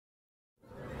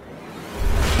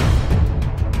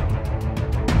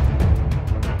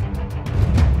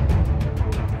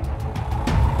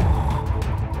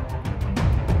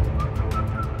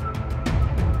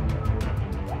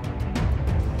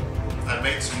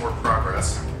more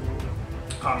progress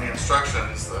on the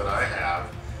instructions that I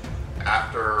have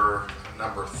after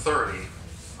number 30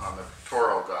 on the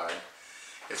tutorial guide.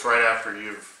 It's right after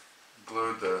you've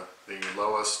glued the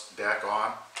lowest deck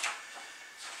on.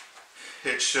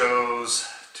 It shows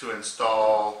to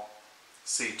install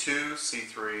C2,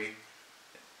 C3,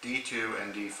 D2,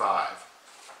 and D5.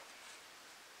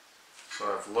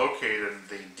 So I've located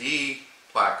the D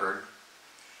placard.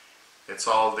 It's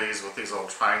all of these with these little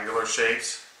triangular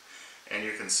shapes, and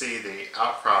you can see the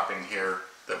outcropping here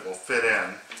that will fit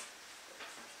in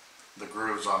the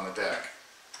grooves on the deck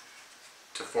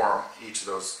to form each of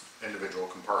those individual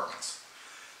compartments.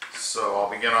 So I'll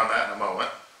begin on that in a moment.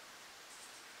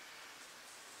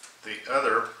 The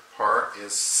other part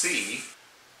is C,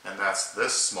 and that's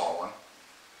this small one.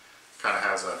 Kind of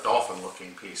has a dolphin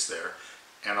looking piece there.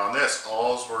 And on this,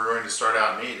 all we're going to start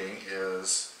out needing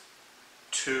is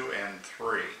 2 and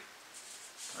 3,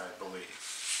 I believe.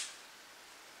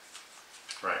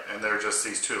 Right, and they're just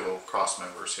these two little cross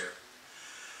members here.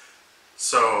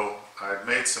 So I've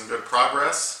made some good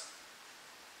progress.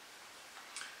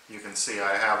 You can see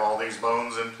I have all these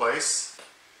bones in place.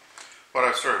 What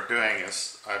I've started doing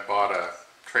is I bought a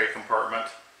tray compartment,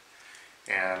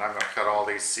 and I'm going to cut all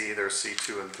these C, there's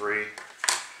C2 and 3.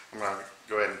 I'm going to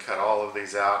go ahead and cut all of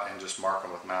these out and just mark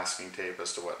them with masking tape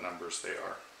as to what numbers they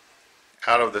are.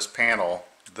 Out of this panel,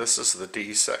 this is the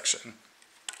D section.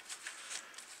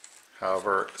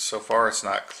 However, so far it's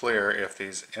not clear if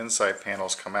these inside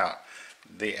panels come out.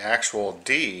 The actual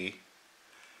D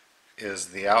is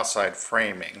the outside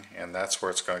framing, and that's where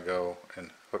it's going to go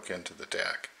and hook into the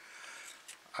deck.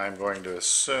 I'm going to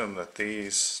assume that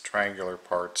these triangular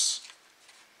parts,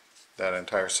 that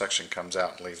entire section comes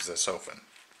out and leaves this open.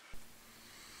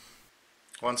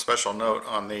 One special note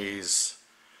on these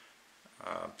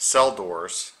cell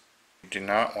doors, you do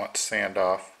not want to sand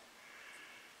off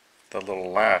the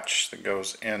little latch that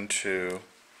goes into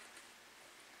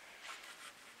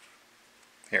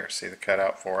here. See the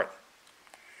cutout for it?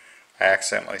 I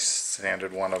accidentally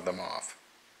sanded one of them off.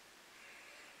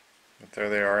 But there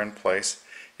they are in place.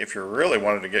 If you really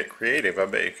wanted to get creative, I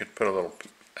bet you could put a little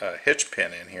hitch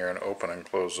pin in here and open and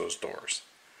close those doors.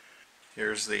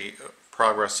 Here's the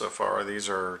progress so far. These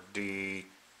are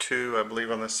D2, I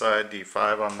believe, on this side,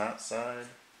 D5 on that side.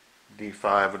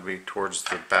 D5 would be towards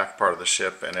the back part of the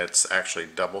ship, and it's actually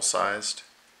double sized.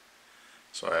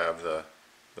 So I have the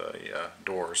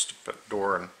doors to put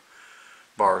door and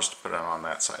bars to put on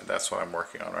that side. That's what I'm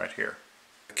working on right here.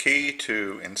 The key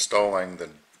to installing the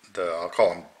I'll call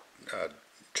them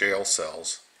jail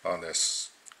cells on this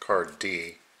card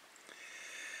D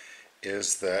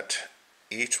is that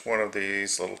each one of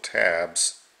these little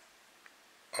tabs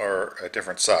are a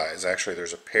different size. Actually,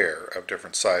 there's a pair of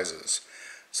different sizes.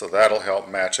 So that'll help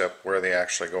match up where they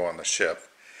actually go on the ship.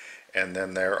 And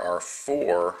then there are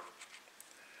 4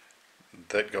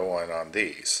 that go on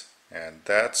these. And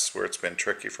that's where it's been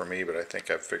tricky for me, but I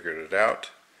think I've figured it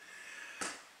out.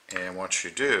 And once you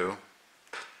do,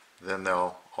 then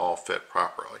they'll all fit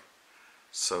properly.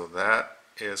 So that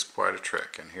is quite a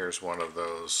trick. And here's one of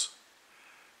those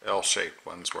L-shaped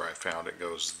ones where I found it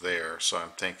goes there. So I'm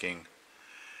thinking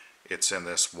it's in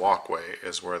this walkway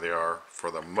is where they are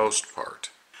for the most part.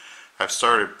 I've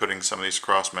started putting some of these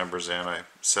cross members in. I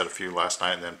set a few last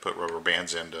night and then put rubber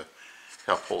bands in to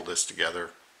help hold this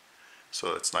together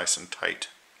so it's nice and tight.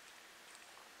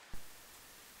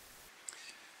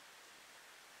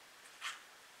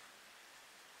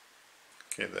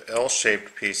 Okay, the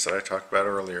L-shaped piece that I talked about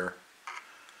earlier,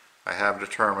 I have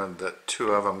determined that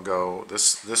 2 of them go,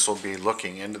 this will be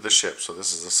looking into the ship, so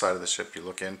this is the side of the ship you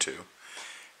look into.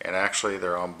 And actually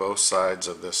they're on both sides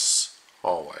of this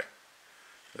hallway.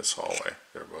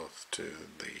 They're both to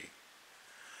the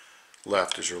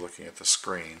left as you're looking at the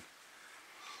screen.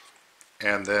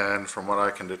 And then from what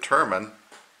I can determine,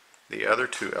 the other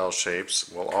 2 L shapes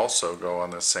will also go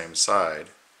on the same side,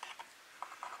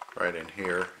 right in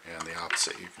here, and the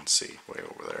opposite you can see way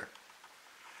over there.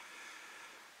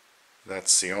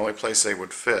 That's the only place they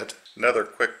would fit. Another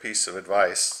quick piece of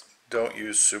advice, don't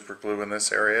use super glue in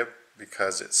this area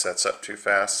because it sets up too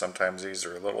fast. Sometimes these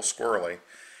are a little squirrely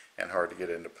and hard to get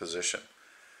into position.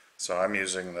 So I'm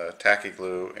using the tacky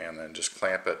glue and then just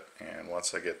clamp it, and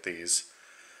once I get these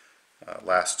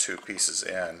last 2 pieces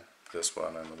in, this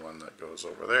one and the one that goes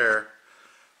over there,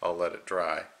 I'll let it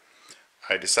dry.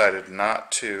 I decided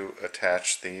not to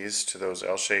attach these to those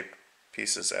L-shaped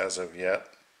pieces as of yet,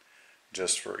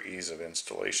 just for ease of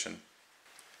installation.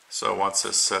 So once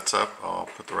this sets up, I'll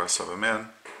put the rest of them in.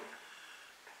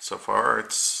 So far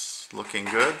it's looking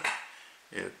good.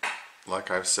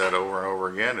 Like I've said over and over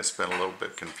again, it's been a little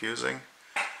bit confusing,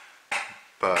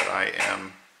 but I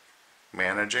am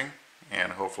managing,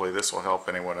 and hopefully this will help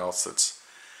anyone else that's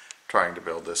trying to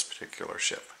build this particular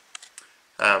ship.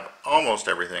 I have almost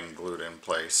everything glued in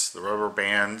place. The rubber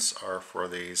bands are for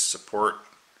these support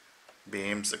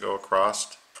beams that go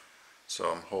across,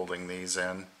 so I'm holding these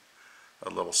in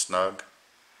a little snug.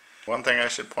 One thing I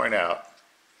should point out,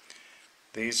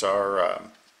 these are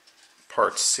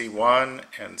parts C1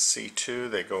 and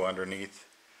C2. They go underneath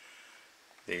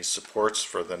these supports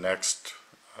for the next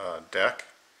deck.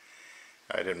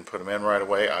 I didn't put them in right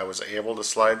away. I was able to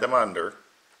slide them under,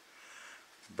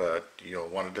 but you'll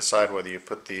want to decide whether you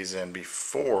put these in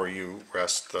before you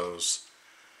rest those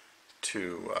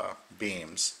two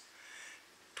beams.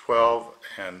 12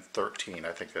 and 13,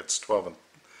 I think that's 12 and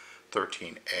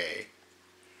 13A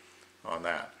on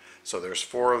that. So there's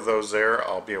 4 of those there.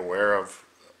 I'll be aware of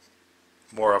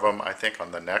more of them. I think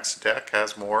on the next deck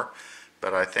has more,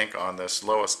 but I think on this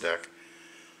lowest deck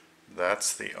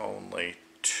that's the only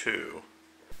 2.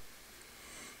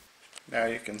 Now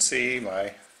you can see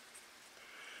my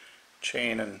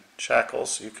chain and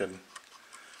shackles. You can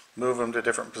move them to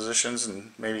different positions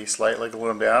and maybe slightly glue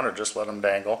them down or just let them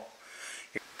dangle.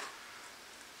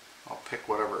 I'll pick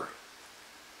whatever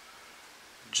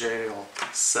jail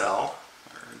cell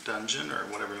or dungeon or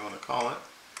whatever you want to call it,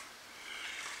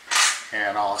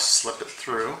 and I'll slip it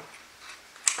through.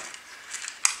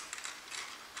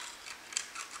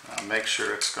 Make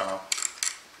sure it's going to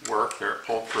work. There, it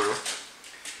pulled through.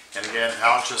 And again,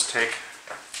 I'll just take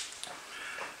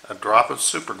a drop of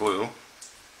super glue.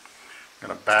 I'm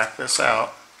going to back this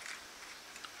out.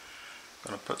 I'm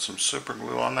going to put some super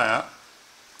glue on that,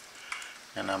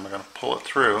 and I'm going to pull it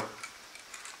through.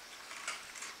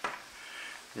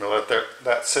 I'm going to let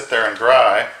that sit there and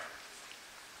dry.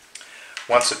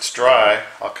 Once it's dry,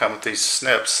 I'll come with these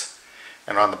snips,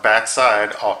 and on the back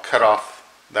side I'll cut off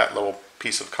that little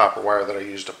piece of copper wire that I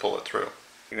used to pull it through.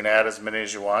 You can add as many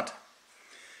as you want.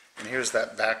 And here's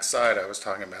that back side I was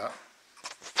talking about.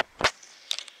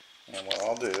 And what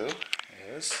I'll do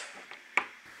is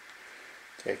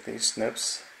take these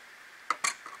snips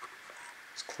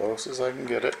as close as I can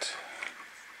get it.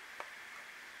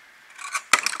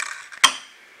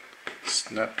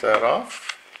 Snip that off.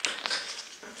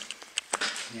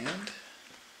 And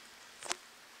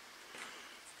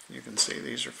you can see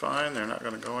these are fine. They're not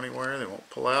going to go anywhere. They won't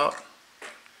pull out.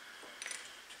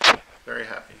 Very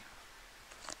happy.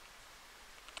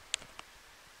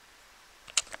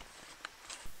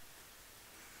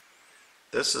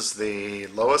 This is the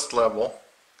lowest level,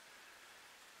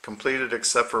 completed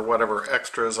except for whatever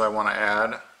extras I want to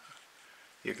add.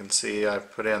 You can see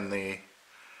I've put in the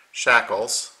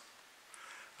shackles.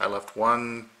 I left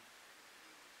one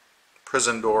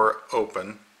prison door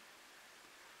open.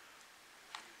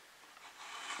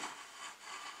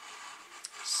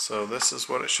 So this is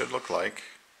what it should look like.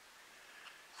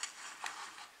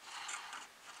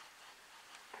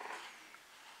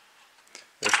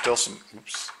 There's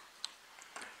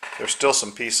still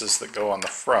some pieces that go on the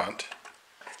front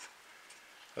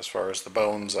as far as the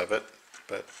bones of it,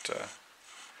 but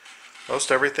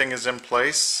most everything is in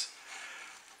place.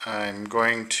 I'm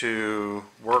going to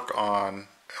work on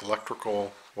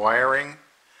electrical wiring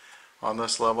on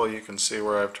this level. You can see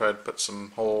where I've tried to put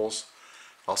some holes.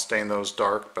 I'll stain those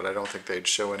dark, but I don't think they'd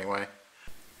show anyway.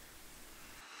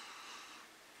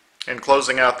 In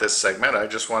closing out this segment, I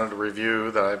just wanted to review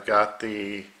that I've got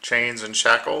the chains and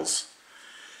shackles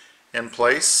in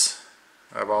place.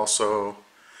 I've also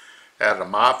added a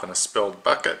mop and a spilled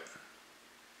bucket,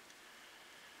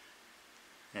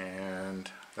 and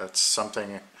that's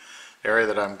something, area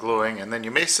that I'm gluing. And then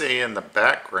you may see in the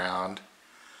background,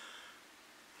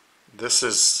 this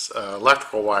is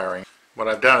electrical wiring. What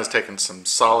I've done is taken some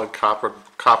solid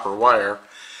copper wire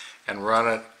and run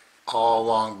it all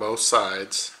along both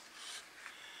sides,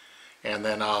 and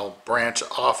then I'll branch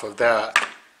off of that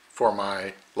for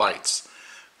my lights.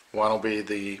 One will be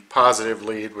the positive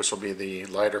lead, which will be the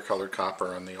lighter colored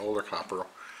copper, and the older copper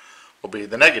will be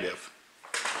the negative.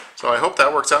 So I hope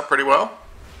that works out pretty well,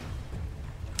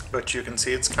 but you can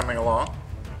see it's coming along.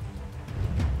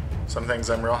 Some things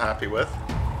I'm real happy with.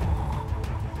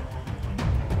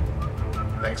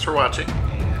 Thanks for watching,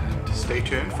 and stay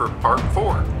tuned for part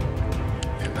 4.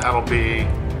 And that'll be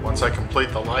once I complete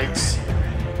the lights,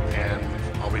 and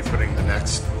I'll be putting the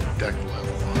next deck